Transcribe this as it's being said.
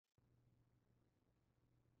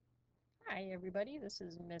Hi everybody, this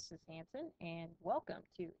is Mrs. Hanson and welcome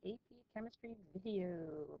to AP Chemistry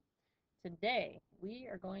video. Today we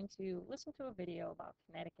are going to listen to a video about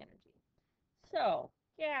kinetic energy. So,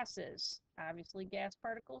 gases. Obviously gas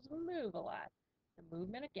particles move a lot. The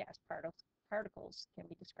movement of gas particles can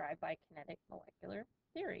be described by kinetic molecular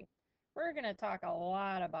theory. We're going to talk a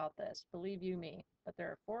lot about this, believe you me, but there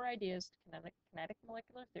are 4 ideas to kinetic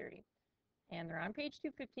molecular theory, and they're on page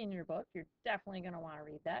 215 in your book. You're definitely going to want to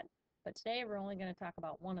read that. But today we're only going to talk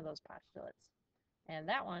about one of those postulates, and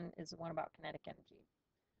that one is the one about kinetic energy.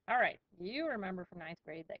 All right, you remember from 9th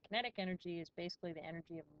grade that kinetic energy is basically the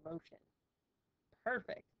energy of motion.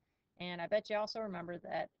 Perfect. And I bet you also remember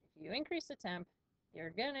that if you increase the temp, you're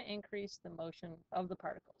going to increase the motion of the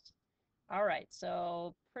particles. All right,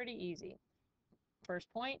 so pretty easy. First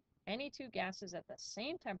point, any two gases at the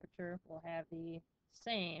same temperature will have the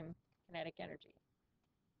same kinetic energy.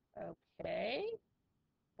 Okay,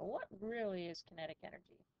 but what really is kinetic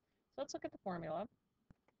energy? So let's look at the formula.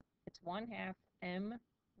 It's 1/2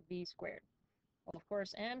 mv squared. Well, of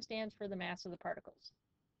course, m stands for the mass of the particles.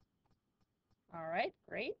 All right,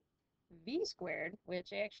 great. V squared,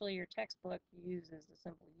 which actually your textbook uses the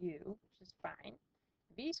symbol U, which is fine.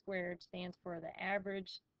 V squared stands for the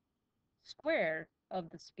average square of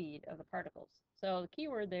the speed of the particles. So the key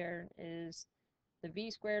word there is the V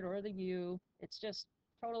squared or the U. It's just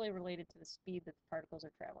totally related to the speed that the particles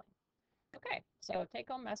are traveling. Okay, so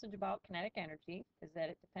take-home message about kinetic energy is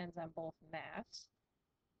that it depends on both mass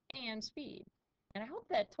and speed. And I hope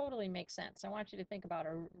that totally makes sense. I want you to think about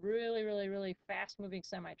a really fast-moving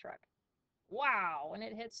semi-truck. Wow, when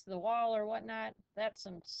it hits the wall or whatnot, that's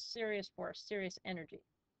some serious force, serious energy.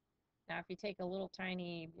 Now, if you take a little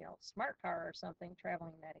tiny, smart car or something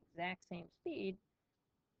traveling that exact same speed,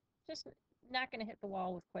 just not going to hit the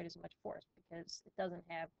wall with quite as much force because it doesn't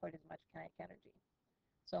have quite as much kinetic energy.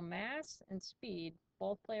 So mass and speed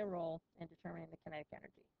both play a role in determining the kinetic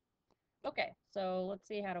energy. Okay, so let's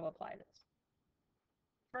see how to apply this.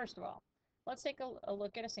 First of all, let's take a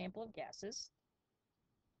look at a sample of gases.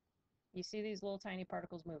 You see these little tiny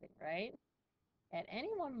particles moving, right? At any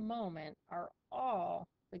one moment, are all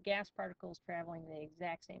the gas particles traveling the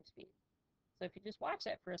exact same speed? So if you just watch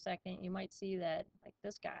that for a second, you might see that, like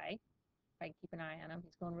this guy, if I can keep an eye on him,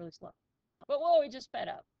 he's going really slow. But whoa, he just sped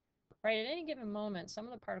up. Right, at any given moment, some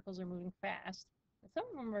of the particles are moving fast, and some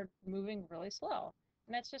of them are moving really slow.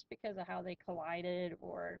 And that's just because of how they collided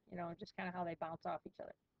or, just kind of how they bounce off each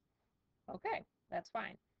other. Okay, that's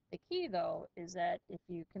fine. The key, though, is that if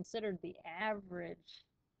you considered the average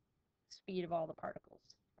speed of all the particles,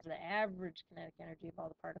 or the average kinetic energy of all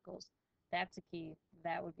the particles, that's the key.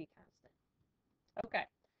 That would be constant. Okay,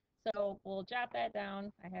 so we'll jot that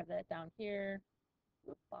down. I have that down here.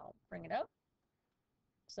 Oop, I'll bring it up.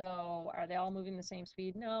 So are they all moving the same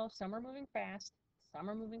speed? No, some are moving fast, some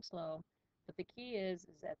are moving slow, but the key is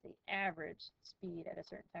that the average speed at a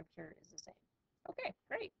certain temperature is the same. Okay,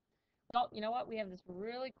 great. Well, you know what? We have this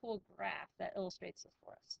really cool graph that illustrates this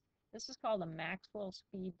for us. This is called the Maxwell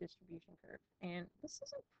speed distribution curve, and this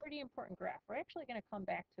is a pretty important graph. We're actually going to come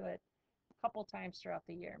back to it a couple times throughout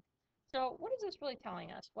the year. So what is this really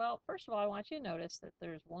telling us? Well, first of all, I want you to notice that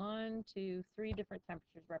there's 1, 2, 3 different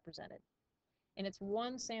temperatures represented. And it's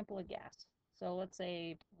one sample of gas. So let's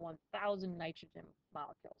say 1,000 nitrogen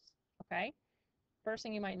molecules, okay? First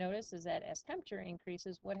thing you might notice is that as temperature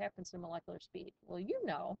increases, what happens to molecular speed? Well, you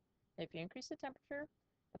know, if you increase the temperature,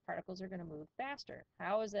 the particles are going to move faster.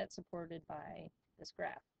 How is that supported by this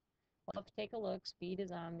graph? Well, if you take a look, speed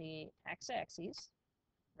is on the x-axis,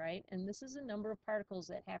 right? And this is the number of particles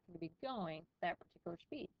that happen to be going that particular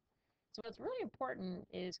speed. So what's really important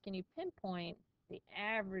is, can you pinpoint the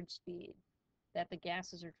average speed that the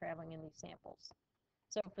gases are traveling in these samples?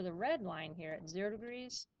 So for the red line here at 0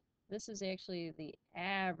 degrees, this is actually the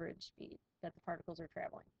average speed that the particles are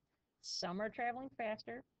traveling. Some are traveling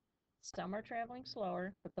faster, some are traveling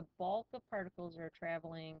slower, but the bulk of particles are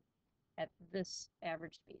traveling at this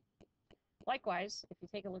average speed. Likewise, if you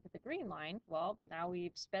take a look at the green line, well, now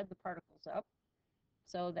we've sped the particles up,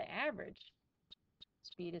 so the average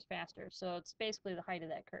speed is faster. So it's basically the height of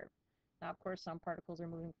that curve. Now, of course, some particles are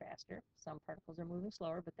moving faster, some particles are moving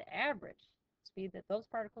slower, but the average speed that those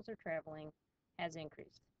particles are traveling has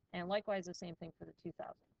increased. And likewise, the same thing for the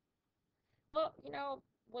 2000. Well,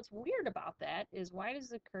 what's weird about that is, why does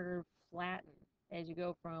the curve flatten as you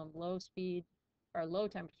go from low speed or low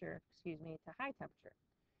temperature, excuse me, to high temperature?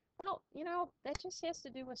 Well, that just has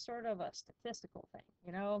to do with sort of a statistical thing,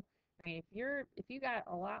 I mean, if you got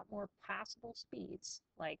a lot more possible speeds,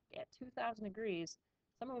 like at 2,000 degrees,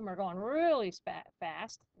 some of them are going really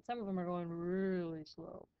fast, and some of them are going really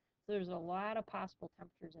slow. So there's a lot of possible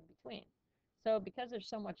temperatures in between. So because there's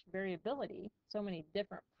so much variability, so many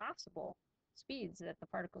different possible speeds that the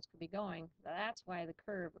particles could be going, that's why the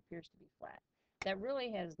curve appears to be flat. That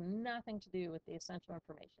really has nothing to do with the essential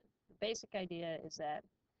information. The basic idea is that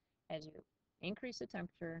as you increase the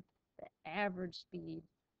temperature, the average speed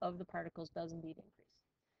of the particles does indeed increase.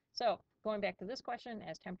 So going back to this question,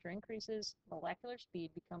 as temperature increases, molecular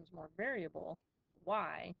speed becomes more variable.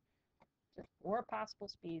 Why? Just more possible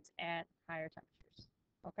speeds at higher temperatures.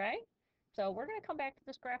 Okay? So we're going to come back to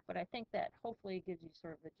this graph, but I think that hopefully gives you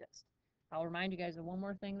sort of the gist. I'll remind you guys of one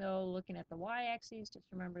more thing, though. Looking at the y-axis, just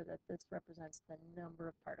remember that this represents the number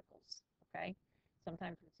of particles. Okay?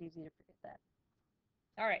 Sometimes it's easy to forget that.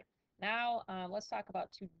 All right. Now let's talk about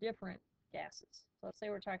two different gases. So let's say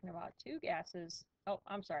we're talking about two gases. Oh,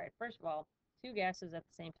 I'm sorry. First of all, two gases at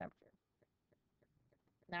the same temperature.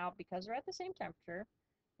 Now, because they're at the same temperature,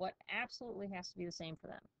 what absolutely has to be the same for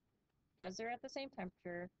them? Because they're at the same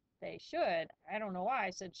temperature, they should, I don't know why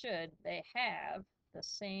I said should, they have the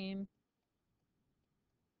same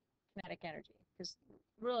kinetic energy. Because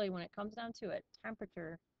really, when it comes down to it,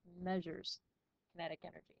 temperature measures kinetic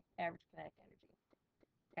energy, average kinetic energy.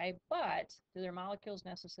 Okay, but do their molecules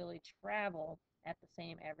necessarily travel at the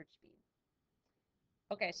same average speed?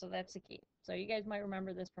 Okay, so that's the key. So you guys might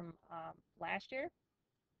remember this from last year.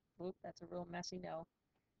 Oop, that's a real messy no.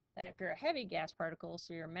 That if you're a heavy gas particle,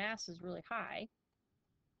 so your mass is really high,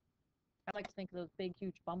 I like to think of those big,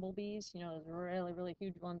 huge bumblebees, you know, those really, really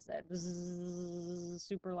huge ones that bzzz,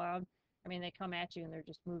 super loud. I mean, they come at you and they're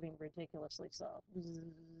just moving ridiculously slow.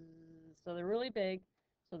 So they're really big,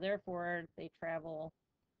 so therefore they travel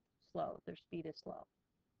slow. Their speed is slow.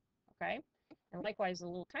 Okay? And likewise, the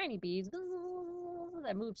little tiny bees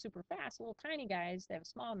that move super fast, little tiny guys, they have a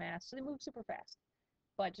small mass, so they move super fast.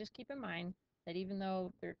 But just keep in mind that even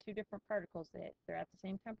though they're two different particles, they're at the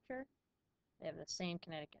same temperature, they have the same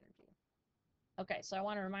kinetic energy. Okay, so I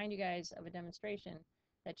want to remind you guys of a demonstration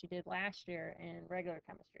that you did last year in regular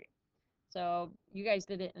chemistry. So you guys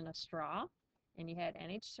did it in a straw, and you had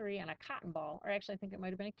NH3 on a cotton ball, or actually I think it might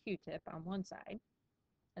have been a Q-tip on one side,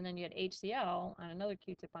 and then you had HCl on another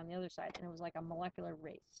Q-tip on the other side, and it was like a molecular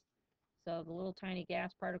race. So the little tiny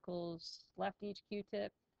gas particles left each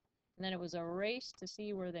Q-tip, and then it was a race to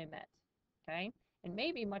see where they met, okay? And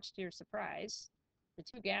maybe much to your surprise, the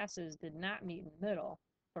two gases did not meet in the middle,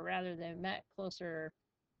 but rather they met closer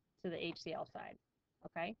to the HCl side,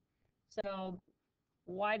 okay? So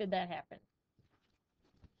why did that happen?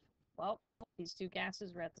 Well, these two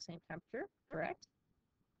gases were at the same temperature, correct?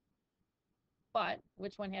 But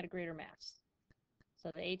which one had a greater mass? So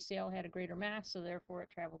the HCl had a greater mass, so therefore it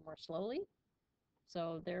traveled more slowly.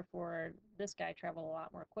 So therefore this guy traveled a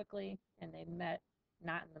lot more quickly, and they met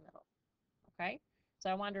not in the middle, okay? So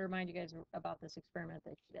I wanted to remind you guys about this experiment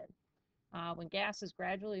that you did. When gases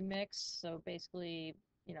gradually mix, so basically,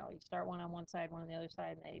 you know, you start one on one side, one on the other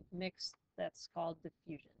side, and they mix, that's called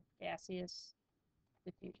diffusion, gaseous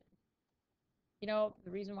diffusion. You know,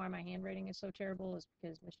 the reason why my handwriting is so terrible is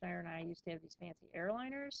because Ms. Schneider and I used to have these fancy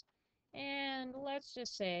airliners, and let's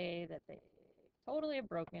just say that they totally have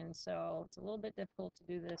broken, so it's a little bit difficult to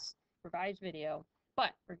do this revised video,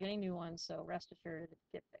 but we're getting new ones, so rest assured it'll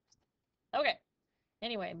get fixed. Okay,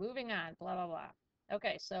 anyway, moving on, blah, blah, blah.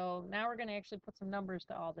 Okay, so now we're going to actually put some numbers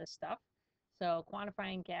to all this stuff. So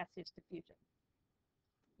quantifying gaseous diffusion.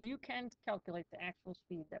 You can calculate the actual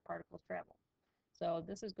speed that particles travel. So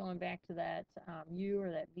this is going back to that u or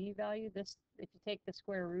that v value. This, if you take the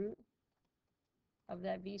square root of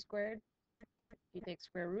that v squared, if you take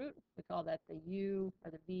square root, we call that the u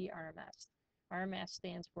or the v RMS. RMS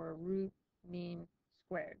stands for root mean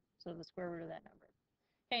squared, so the square root of that number.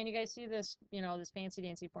 Okay, and you guys see this, you know, this fancy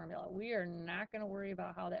dancy formula. We are not going to worry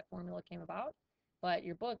about how that formula came about, but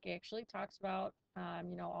your book actually talks about,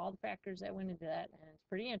 you know, all the factors that went into that, and it's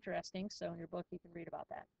pretty interesting. So in your book, you can read about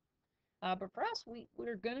that. But for us,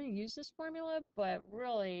 we're going to use this formula, but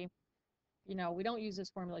really, you know, we don't use this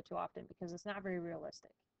formula too often because it's not very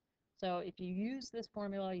realistic. So if you use this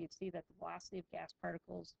formula, you'd see that the velocity of gas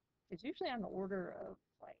particles is usually on the order of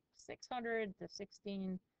like 600 to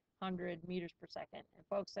 1600 meters per second. And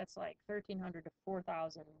folks, that's like 1300 to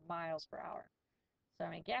 4000 miles per hour. So,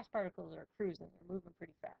 I mean, gas particles are cruising. They're moving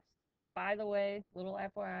pretty fast. By the way, little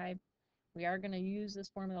FYI, we are going to use this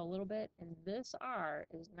formula a little bit, and this R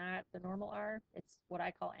is not the normal R. It's what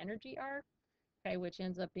I call energy R, okay, which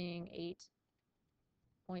ends up being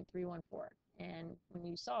 8.314. And when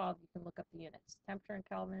you solve, you can look up the units, temperature in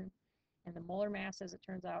Kelvin, and the molar mass, as it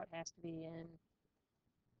turns out, has to be in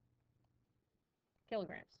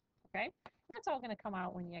kilograms, okay? That's all going to come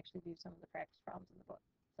out when you actually do some of the practice problems in the book.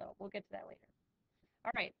 So we'll get to that later.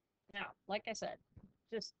 All right, now, like I said,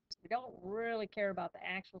 we don't really care about the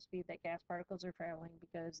actual speed that gas particles are traveling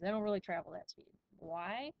because they don't really travel that speed.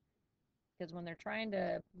 Why? Because when they're trying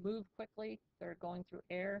to move quickly, they're going through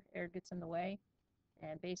air. Air gets in the way,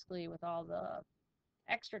 and basically with all the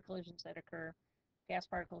extra collisions that occur, gas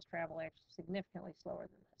particles travel actually significantly slower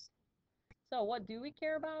than this. So what do we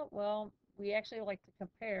care about? Well, we actually like to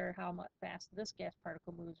compare how much fast this gas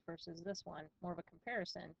particle moves versus this one, more of a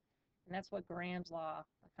comparison, and that's what Graham's law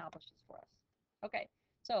accomplishes for us. Okay,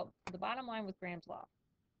 so the bottom line with Graham's law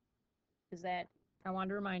is that I want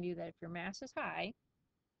to remind you that if your mass is high,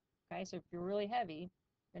 okay, so if you're really heavy,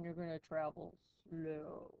 then you're going to travel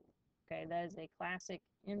slow. Okay, that is a classic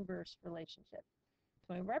inverse relationship.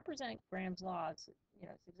 So when we represent Graham's law, it's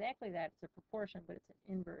exactly that. It's a proportion, but it's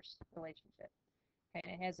an inverse relationship. Okay,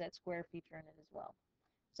 and it has that square feature in it as well.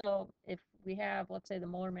 So if we have, let's say, the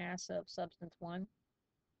molar mass of substance 1,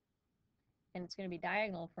 and it's going to be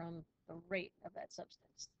diagonal from the rate of that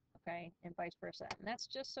substance, okay, and vice versa. And that's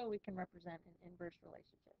just so we can represent an inverse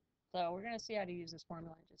relationship. So we're going to see how to use this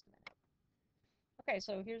formula in just a minute. Okay,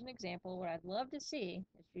 so here's an example. What I'd love to see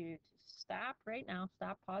is for you to stop right now,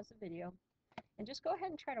 pause the video, and just go ahead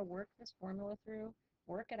and try to work this formula through,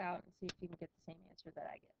 work it out, and see if you can get the same answer that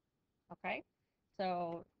I get. Okay,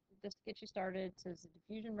 so just to get you started, it says the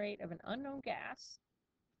diffusion rate of an unknown gas.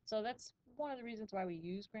 So that's one of the reasons why we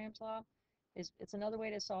use Graham's law, is it's another way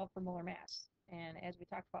to solve for molar mass. And as we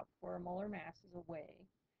talked about before, molar mass is a way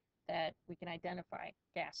that we can identify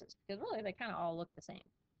gases, because really they kind of all look the same,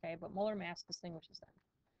 okay, but molar mass distinguishes them.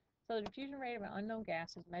 So the diffusion rate of an unknown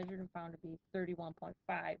gas is measured and found to be 31.5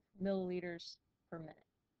 milliliters per minute,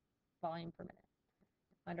 volume per minute.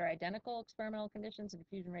 Under identical experimental conditions, the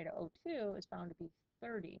diffusion rate of O2 is found to be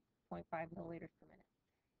 30.5 milliliters per minute.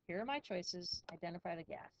 Here are my choices. Identify the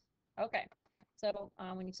gas. Okay, so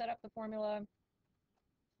when you set up the formula,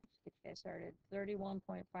 just get you guys started,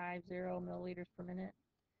 31.50 milliliters per minute.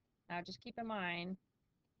 Now just keep in mind,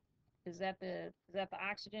 is that the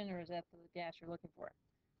oxygen or is that the gas you're looking for?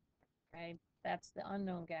 Right, that's the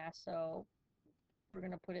unknown gas, so we're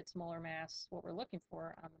going to put its molar mass, what we're looking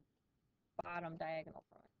for, on the bottom diagonal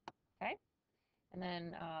from it. Okay, and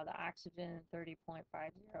then the oxygen, 30.50.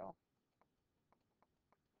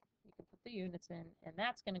 You can put the units in, and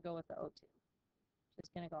that's going to go with the O2, which is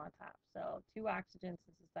going to go on top. So 2 oxygens,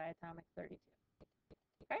 this is diatomic 32.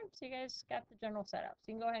 Okay, so you guys got the general setup.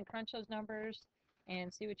 So you can go ahead and crunch those numbers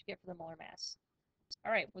and see what you get for the molar mass.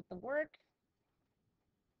 All right, with the work,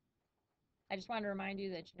 I just wanted to remind you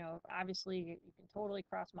that, obviously you can totally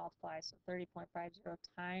cross multiply, so 30.50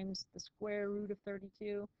 times the square root of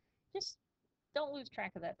 32. Just don't lose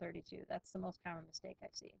track of that 32. That's the most common mistake I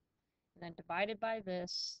see. And then divided by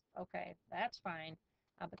this, okay, that's fine.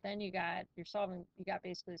 But then you got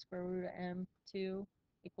basically the square root of m2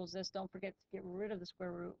 equals this. Don't forget to get rid of the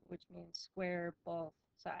square root, which means square both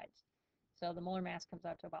sides. So the molar mass comes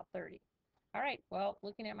out to about 30. All right, well,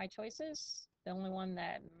 looking at my choices, the only one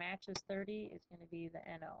that matches 30 is going to be the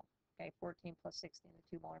NO. Okay, 14 plus 16,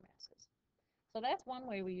 the 2 molar masses. So that's one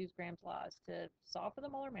way we use Graham's law, is to solve for the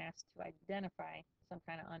molar mass to identify some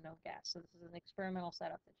kind of unknown gas. So this is an experimental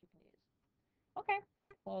setup that you can use. Okay,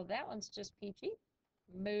 well, that one's just peachy.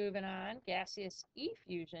 Moving on, gaseous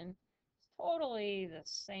effusion is totally the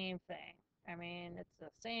same thing. I mean, it's the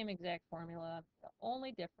same exact formula. The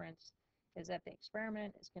only difference is that the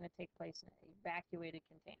experiment is going to take place in an evacuated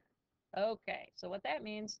container. Okay, so what that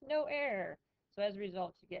means, no air. So as a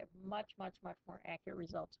result, you get much, much, much more accurate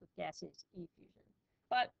results with gaseous effusion.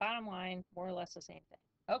 But bottom line, more or less the same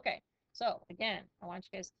thing. Okay, so again, I want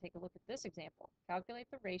you guys to take a look at this example. Calculate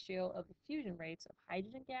the ratio of the fusion rates of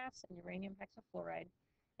hydrogen gas and uranium hexafluoride,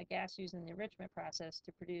 a gas used in the enrichment process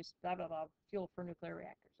to produce blah, blah, blah, fuel for nuclear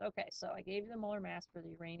reactors. Okay, so I gave you the molar mass for the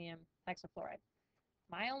uranium hexafluoride.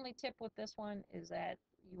 My only tip with this one is that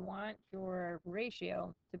you want your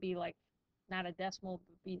ratio to be like not a decimal,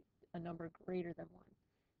 but be a number greater than 1.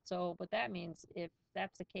 So what that means, if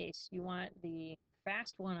that's the case, you want the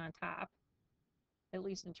fast one on top, at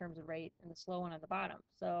least in terms of rate, and the slow one on the bottom.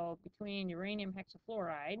 So between uranium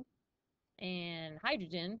hexafluoride and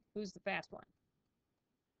hydrogen, who's the fast one?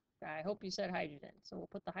 I hope you said hydrogen. So we'll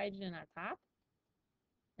put the hydrogen on top,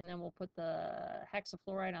 and then we'll put the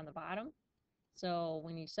hexafluoride on the bottom. So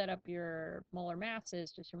when you set up your molar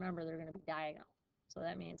masses, just remember they're going to be diagonal. So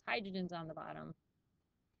that means hydrogen's on the bottom,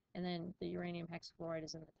 and then the uranium hexafluoride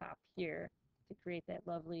is in the top here to create that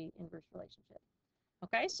lovely inverse relationship.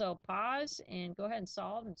 Okay, so pause and go ahead and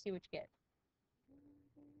solve and see what you get.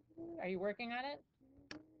 Are you working on it?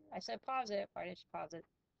 I said pause it. Why didn't you pause it?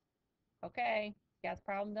 Okay, got the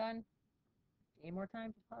problem done? Need more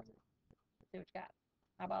time? Just pause it. Let's see what you got.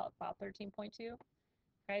 How about 13.2?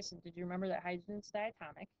 Okay, so did you remember that hydrogen's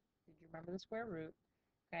diatomic? Did you remember the square root?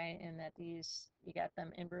 Okay, and that these, you got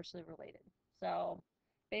them inversely related. So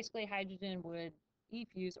basically hydrogen would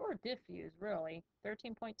effuse or diffuse really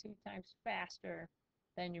 13.2 times faster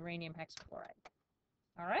than uranium hexafluoride.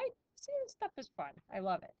 All right, see, this stuff is fun. I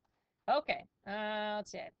love it. Okay,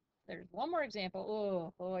 let's see. There's one more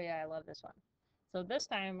example. Oh yeah, I love this one. So this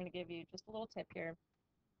time I'm going to give you just a little tip here.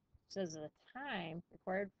 It says the time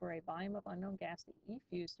required for a volume of unknown gas to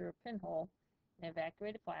effuse through a pinhole in an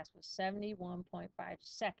evacuated flask was 71.5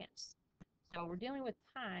 seconds. So we're dealing with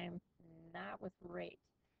time, not with rate.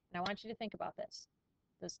 And I want you to think about this.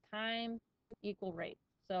 Does time equal rate?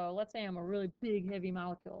 So let's say I'm a really big, heavy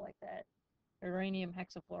molecule like that, uranium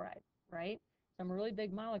hexafluoride, right? So I'm a really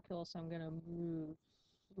big molecule, so I'm going to move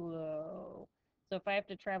slow. So if I have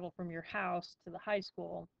to travel from your house to the high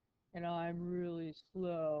school, I'm really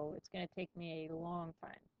slow, it's going to take me a long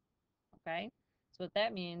time, okay? So what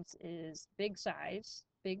that means is big size,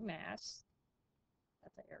 big mass,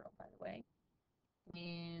 that's an arrow, by the way,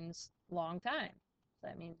 means long time. So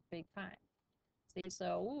that means big time. See,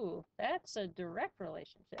 so, ooh, that's a direct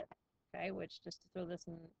relationship, okay? Which, just to throw this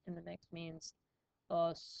in the mix, means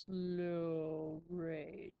a slow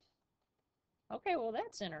rate. Okay, well,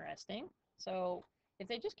 that's interesting. So if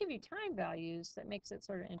they just give you time values, that makes it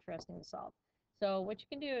sort of interesting to solve. So what you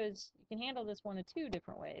can do is you can handle this one of two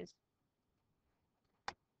different ways.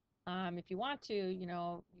 If you want to, you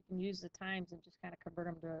can use the times and just kind of convert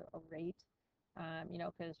them to a rate,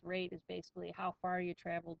 because rate is basically how far you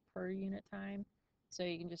traveled per unit time. So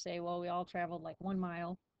you can just say, well, we all traveled like 1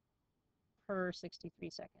 mile per 63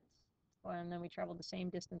 seconds. Well, and then we traveled the same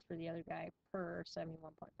distance for the other guy per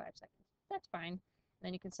 71.5 seconds. That's fine. And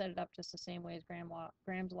then you can set it up just the same way as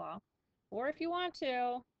Graham's law. Or if you want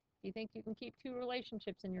to, if you think you can keep two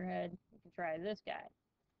relationships in your head, you can try this guy.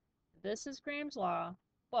 This is Graham's law,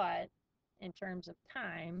 but in terms of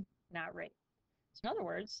time, not rate. So in other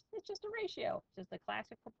words, it's just a ratio, just a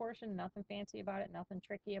classic proportion, nothing fancy about it, nothing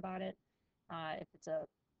tricky about it. If it's a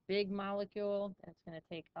big molecule, then it's going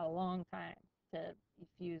to take a long time to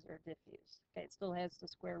effuse or diffuse. Okay, it still has the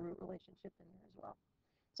square root relationship in there as well.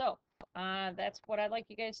 So that's what I'd like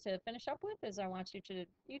you guys to finish up with. Is I want you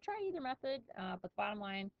try either method, but the bottom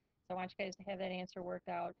line is I want you guys to have that answer worked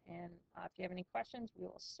out. And if you have any questions, we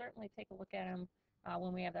will certainly take a look at them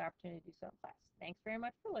when we have the opportunity to do so in class. Thanks very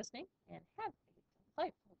much for listening, and have a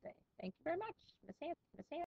delightful day. Thank you very much, Miss Hanson.